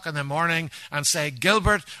 o'clock in the morning and say,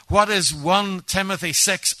 Gilbert, what is 1 Timothy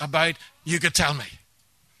 6 about? You could tell me.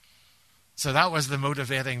 So that was the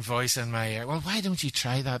motivating voice in my ear. Well, why don't you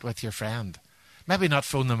try that with your friend? Maybe not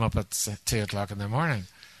phone them up at 2 o'clock in the morning.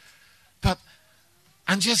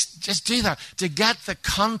 And just do that, to get the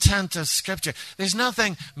content of Scripture. There's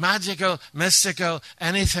nothing magical, mystical,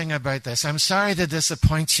 anything about this. I'm sorry to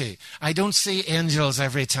disappoint you. I don't see angels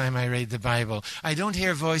every time I read the Bible. I don't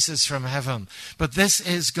hear voices from heaven. But this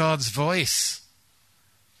is God's voice.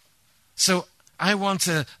 So I want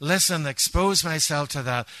to listen, expose myself to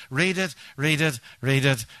that. Read it, read it, read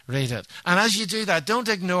it, read it. And as you do that, don't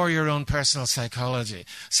ignore your own personal psychology.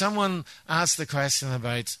 Someone asked the question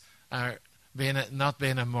about not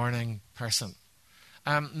being a morning person.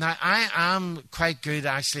 Now, I am quite good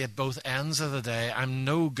actually at both ends of the day. I'm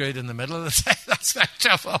no good in the middle of the day. That's my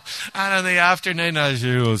trouble. And in the afternoon, as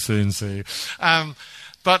you will soon see.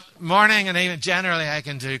 But morning and evening, generally, I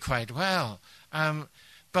can do quite well.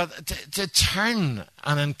 But to turn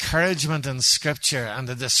an encouragement in Scripture and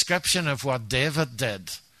the description of what David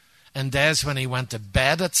did in days when he went to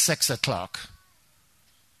bed at 6 o'clock,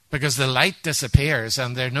 because the light disappears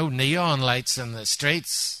and there are no neon lights in the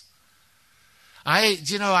streets. I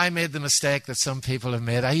made the mistake that some people have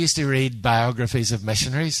made. I used to read biographies of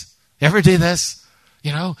missionaries. You ever do this?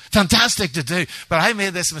 Fantastic to do. But I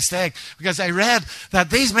made this mistake because I read that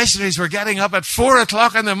these missionaries were getting up at 4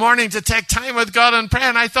 o'clock in the morning to take time with God and pray.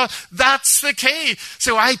 And I thought, that's the key.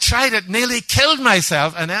 So I tried it, nearly killed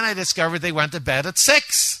myself. And then I discovered they went to bed at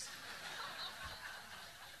 6.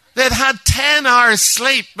 They'd had 10 hours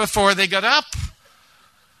sleep before they got up.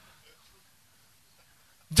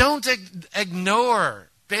 Don't ignore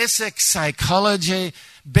basic psychology,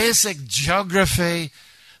 basic geography,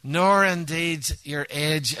 nor indeed your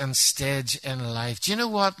age and stage in life. Do you know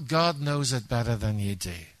what? God knows it better than you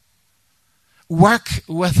do. Work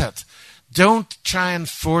with it. Don't try and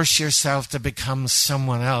force yourself to become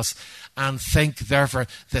someone else and think, therefore,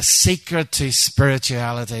 the secret to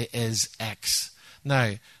spirituality is X.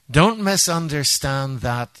 Now, don't misunderstand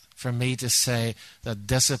that for me to say that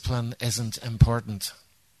discipline isn't important.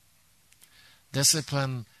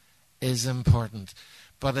 Discipline is important.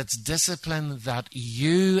 But it's discipline that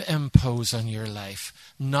you impose on your life,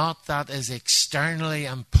 not that is externally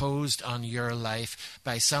imposed on your life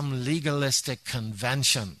by some legalistic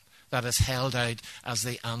convention that is held out as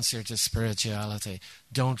the answer to spirituality.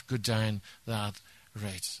 Don't go down that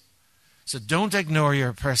route. So don't ignore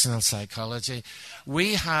your personal psychology.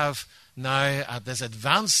 We have now, at this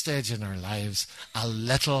advanced stage in our lives, a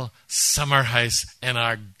little summer house in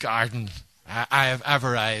our garden. I've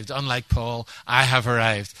arrived. Unlike Paul, I have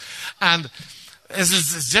arrived. And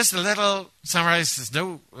it's just a little summer house.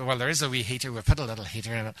 There is a wee heater. We put a little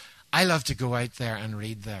heater in it. I love to go out there and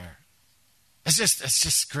read there. It's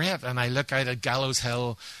just great. And I look out at Gallows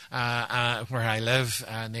Hill, where I live,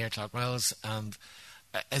 near Clockmills, and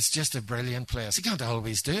it's just a brilliant place. You can't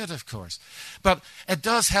always do it, of course. But it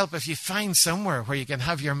does help if you find somewhere where you can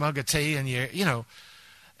have your mug of tea and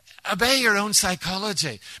obey your own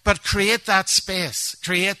psychology. But create that space.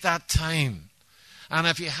 Create that time. And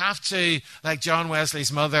if you have to, like John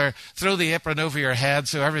Wesley's mother, throw the apron over your head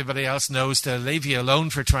so everybody else knows to leave you alone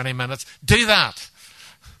for 20 minutes, do that.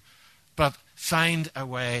 But find a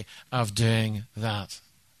way of doing that.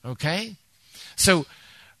 Okay? So,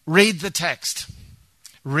 read the text.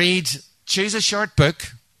 Choose a short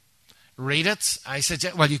book, read it. I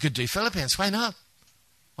suggest, you could do Philippians. Why not?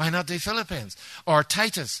 Why not do Philippians? Or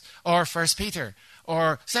Titus, or 1 Peter,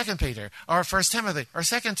 or 2 Peter, or 1 Timothy, or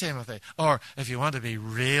 2 Timothy, or, if you want to be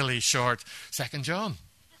really short, 2 John.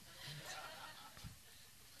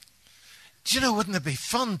 Do you know, wouldn't it be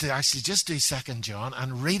fun to actually just do 2 John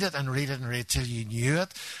and read it and read it and read it till you knew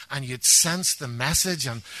it and you'd sensed the message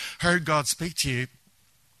and heard God speak to you?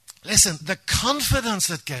 Listen, the confidence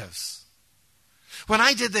it gives. When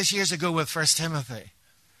I did this years ago with 1 Timothy,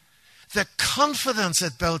 the confidence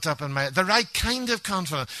it built up in the right kind of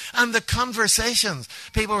confidence, and the conversations.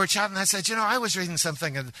 People were chatting, I said, I was reading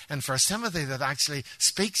something in 1 Timothy that actually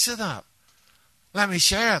speaks to that. Let me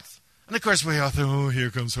share it. And of course we all thought, here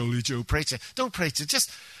comes Holy Joe preaching. Don't preach it.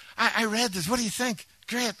 Just, I read this. What do you think?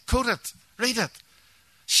 Great. Quote it. Read it.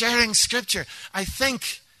 Sharing scripture. I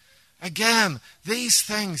think, again, these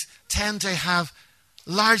things tend to have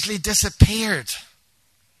largely disappeared.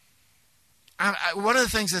 And one of the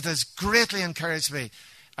things that has greatly encouraged me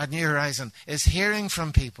at New Horizon is hearing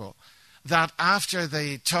from people that after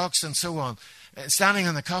the talks and so on, standing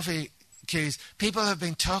on the coffee queues, people have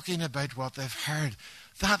been talking about what they've heard.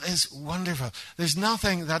 That is wonderful. There's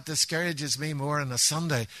nothing that discourages me more on a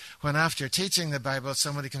Sunday when after teaching the Bible,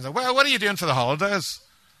 somebody comes up, well, what are you doing for the holidays?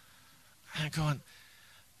 And I'm going,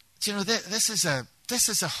 this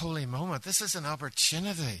is a holy moment. This is an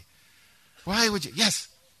opportunity. Why would you? Yes.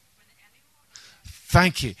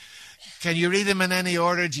 Thank you. Can you read them in any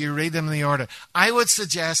order? Do you read them in the order? I would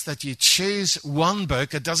suggest that you choose one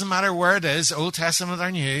book. It doesn't matter where it is, Old Testament or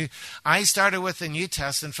New. I started with the New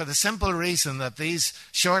Testament for the simple reason that these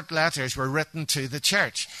short letters were written to the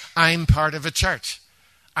church. I'm part of a church.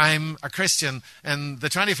 I'm a Christian in the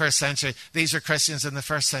 21st century. These are Christians in the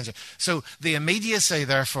first century. So the immediacy,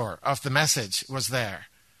 therefore, of the message was there.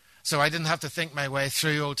 So I didn't have to think my way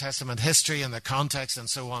through Old Testament history and the context and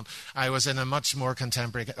so on. I was in a much more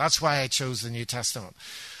contemporary. That's why I chose the New Testament.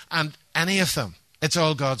 And any of them, it's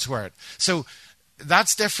all God's word. So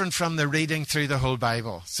that's different from the reading through the whole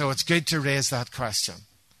Bible. So it's good to raise that question.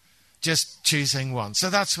 Just choosing one.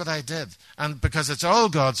 So that's what I did. And because it's all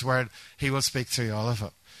God's word, he will speak through all of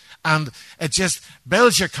it. And it just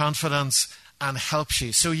builds your confidence and helps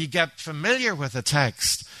you. So you get familiar with the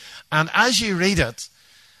text. And as you read it,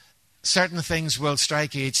 certain things will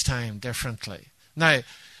strike you each time differently. Now,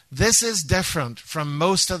 this is different from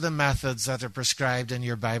most of the methods that are prescribed in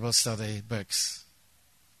your Bible study books.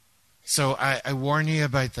 So I warn you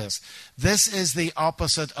about this. This is the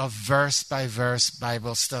opposite of verse-by-verse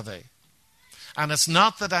Bible study. And it's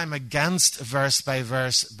not that I'm against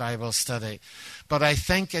verse-by-verse Bible study, but I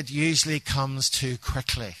think it usually comes too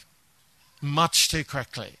quickly, much too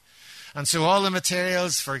quickly. And so all the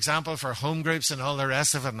materials, for example, for home groups and all the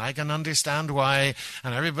rest of it, and I can understand why,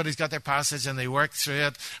 and everybody's got their passage and they work through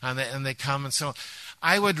it and they come and so on.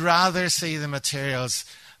 I would rather see the materials.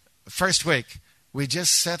 First week, we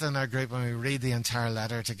just sit in our group and we read the entire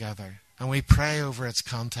letter together and we pray over its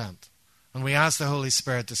content. And we ask the Holy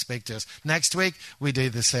Spirit to speak to us. Next week, we do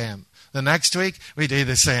the same. The next week, we do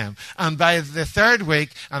the same. And by the third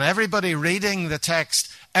week, and everybody reading the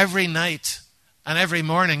text every night, and every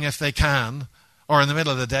morning if they can, or in the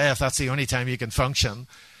middle of the day if that's the only time you can function.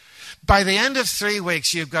 By the end of 3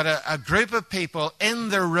 weeks, you've got a group of people in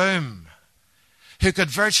the room who could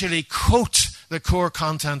virtually quote the core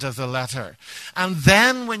content of the letter. And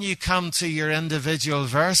then when you come to your individual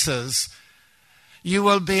verses, you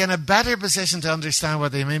will be in a better position to understand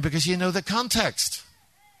what they mean because you know the context.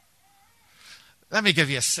 Let me give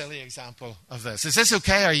you a silly example of this. Is this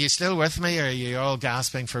okay? Are you still with me or are you all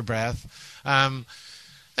gasping for breath?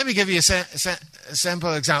 Let me give you a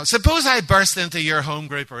simple example. Suppose I burst into your home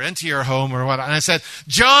group or into your home or what, and I said,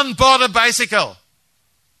 John bought a bicycle.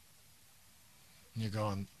 And you're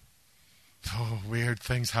going, oh, weird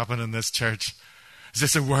things happen in this church. Is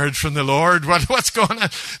this a word from the Lord? What's going on?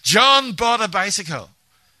 John bought a bicycle.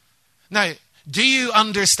 Now, do you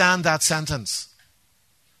understand that sentence?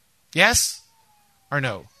 Yes or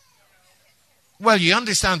no? Well, you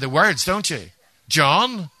understand the words, don't you?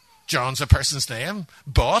 John's a person's name.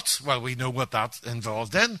 Bought, well, we know what that's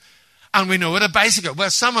involved in. And we know what a bicycle, well,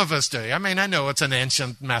 some of us do. I mean, I know it's an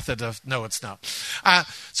ancient method of, no, it's not.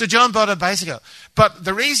 So John bought a bicycle. But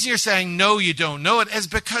the reason you're saying, no, you don't know it, is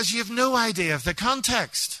because you've no idea of the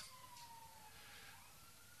context.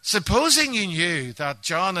 Supposing you knew that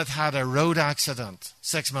John had had a road accident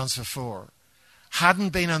 6 months before, hadn't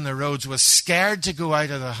been on the roads, was scared to go out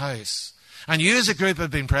of the house, and you as a group had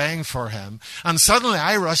been praying for him, and suddenly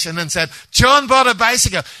I rush in and said, John bought a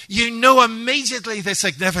bicycle. You know immediately the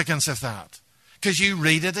significance of that, because you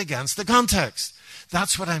read it against the context.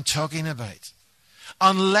 That's what I'm talking about.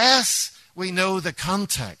 Unless we know the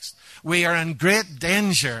context, we are in great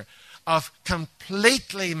danger of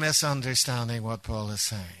completely misunderstanding what Paul is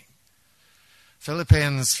saying.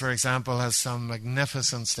 Philippians, for example, has some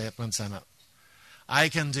magnificent statements in it. I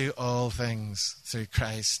can do all things through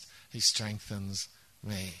Christ He strengthens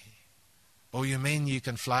me. Oh, you mean you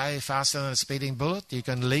can fly faster than a speeding bullet? You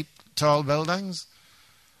can leap tall buildings?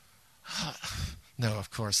 No,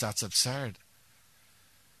 of course, that's absurd.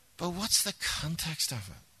 But what's the context of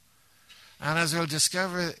it? And as we'll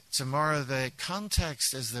discover tomorrow, the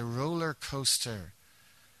context is the roller coaster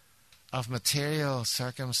of material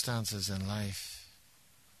circumstances in life.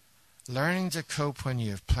 Learning to cope when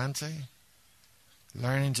you have plenty,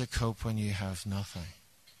 learning to cope when you have nothing.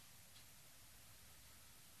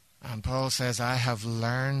 And Paul says, I have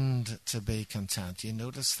learned to be content. You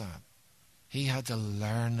notice that? He had to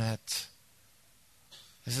learn it.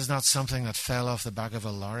 This is not something that fell off the back of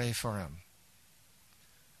a lorry for him.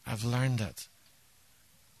 I've learned it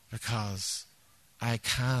because I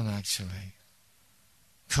can actually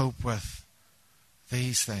cope with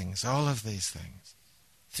these things, all of these things,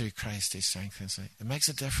 through Christ who strengthens me. It makes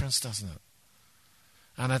a difference, doesn't it?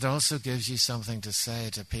 And it also gives you something to say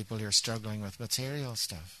to people who are struggling with material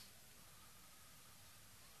stuff.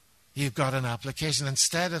 You've got an application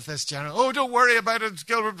instead of this general, oh, don't worry about it,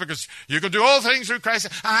 Gilbert, because you can do all things through Christ.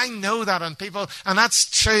 I know that on people, and that's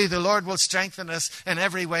true. The Lord will strengthen us in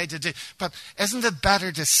every way to do. But isn't it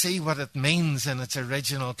better to see what it means in its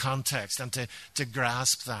original context and to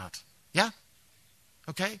grasp that? Yeah?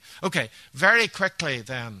 Okay? Okay, very quickly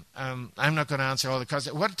then. I'm not going to answer all the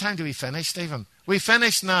questions. What time do we finish, Stephen? We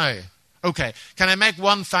finish now. Okay, can I make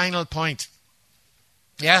one final point?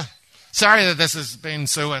 Yeah? Sorry that this has been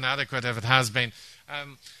so inadequate if it has been.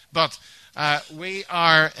 But we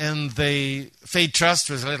are in the Feed Trust,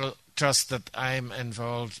 which is a little trust that I'm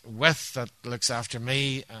involved with that looks after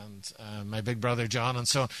me and my big brother John and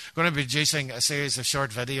so on. I'm going to be producing a series of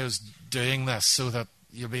short videos doing this so that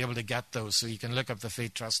you'll be able to get those. So you can look up the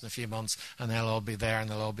Feed Trust in a few months and they'll all be there and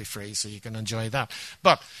they'll all be free so you can enjoy that.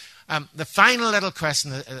 But the final little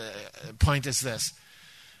point is this.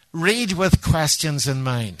 Read with questions in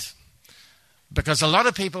mind. Because a lot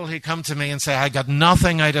of people who come to me and say, I got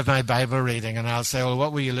nothing out of my Bible reading, and I'll say, well,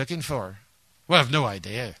 what were you looking for? Well, I've no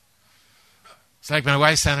idea. It's like my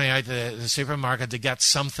wife sent me out to the supermarket to get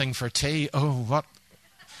something for tea. Oh, what?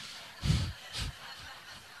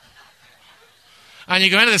 And you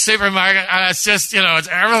go into the supermarket, and it's just, it's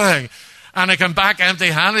everything. And I come back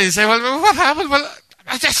empty-handed. You say, well, what happened? Well,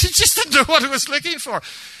 I just didn't know what I was looking for.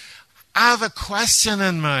 I have a question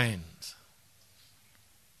in mind.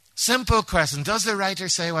 Simple question. Does the writer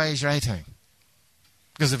say why he's writing?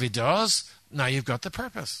 Because if he does, now you've got the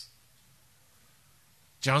purpose.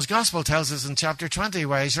 John's Gospel tells us in chapter 20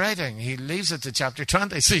 why he's writing. He leaves it to chapter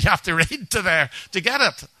 20, so you have to read to there to get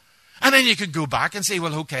it. And then you could go back and say,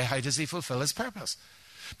 well, okay, how does he fulfill his purpose?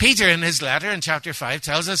 Peter, in his letter in chapter 5,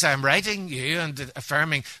 tells us, I'm writing you and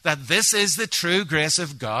affirming that this is the true grace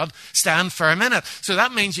of God. Stand firm in it. So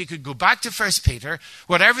that means you could go back to 1 Peter.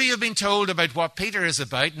 Whatever you've been told about what Peter is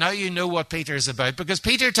about, now you know what Peter is about because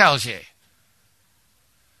Peter tells you.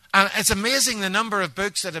 And it's amazing the number of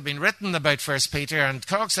books that have been written about 1 Peter and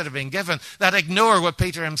talks that have been given that ignore what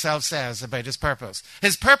Peter himself says about his purpose.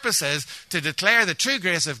 His purpose is to declare the true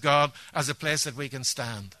grace of God as a place that we can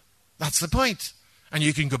stand. That's the point. And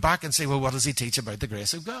you can go back and say, well, what does he teach about the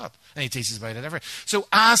grace of God? And he teaches about it everywhere. So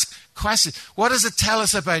ask questions. What does it tell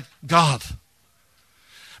us about God?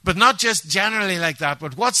 But not just generally like that,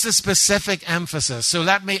 but what's the specific emphasis? So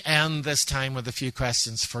let me end this time with a few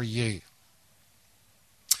questions for you.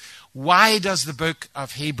 Why does the book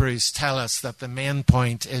of Hebrews tell us that the main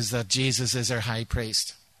point is that Jesus is our high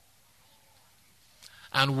priest?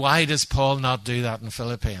 And why does Paul not do that in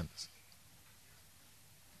Philippians?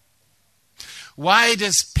 Why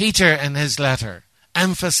does Peter in his letter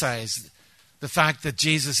emphasize the fact that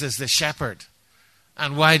Jesus is the shepherd?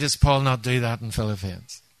 And why does Paul not do that in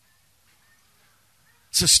Philippians?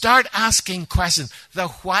 So start asking questions. The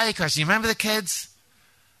why question. You remember the kids?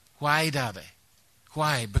 Why, Daddy?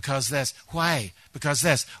 Why? Because this. Why? Because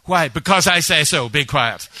this. Why? Because I say so. Be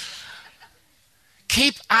quiet.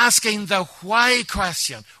 Keep asking the why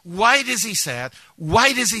question. Why does he say it?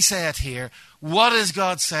 Why does he say it here? What is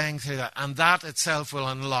God saying through that? And that itself will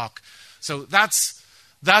unlock. So that's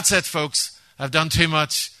it, folks. I've done too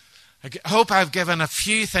much. I hope I've given a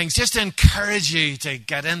few things just to encourage you to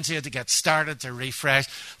get into it, to get started, to refresh.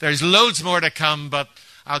 There's loads more to come, but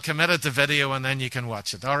I'll commit it to video and then you can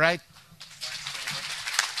watch it. All right?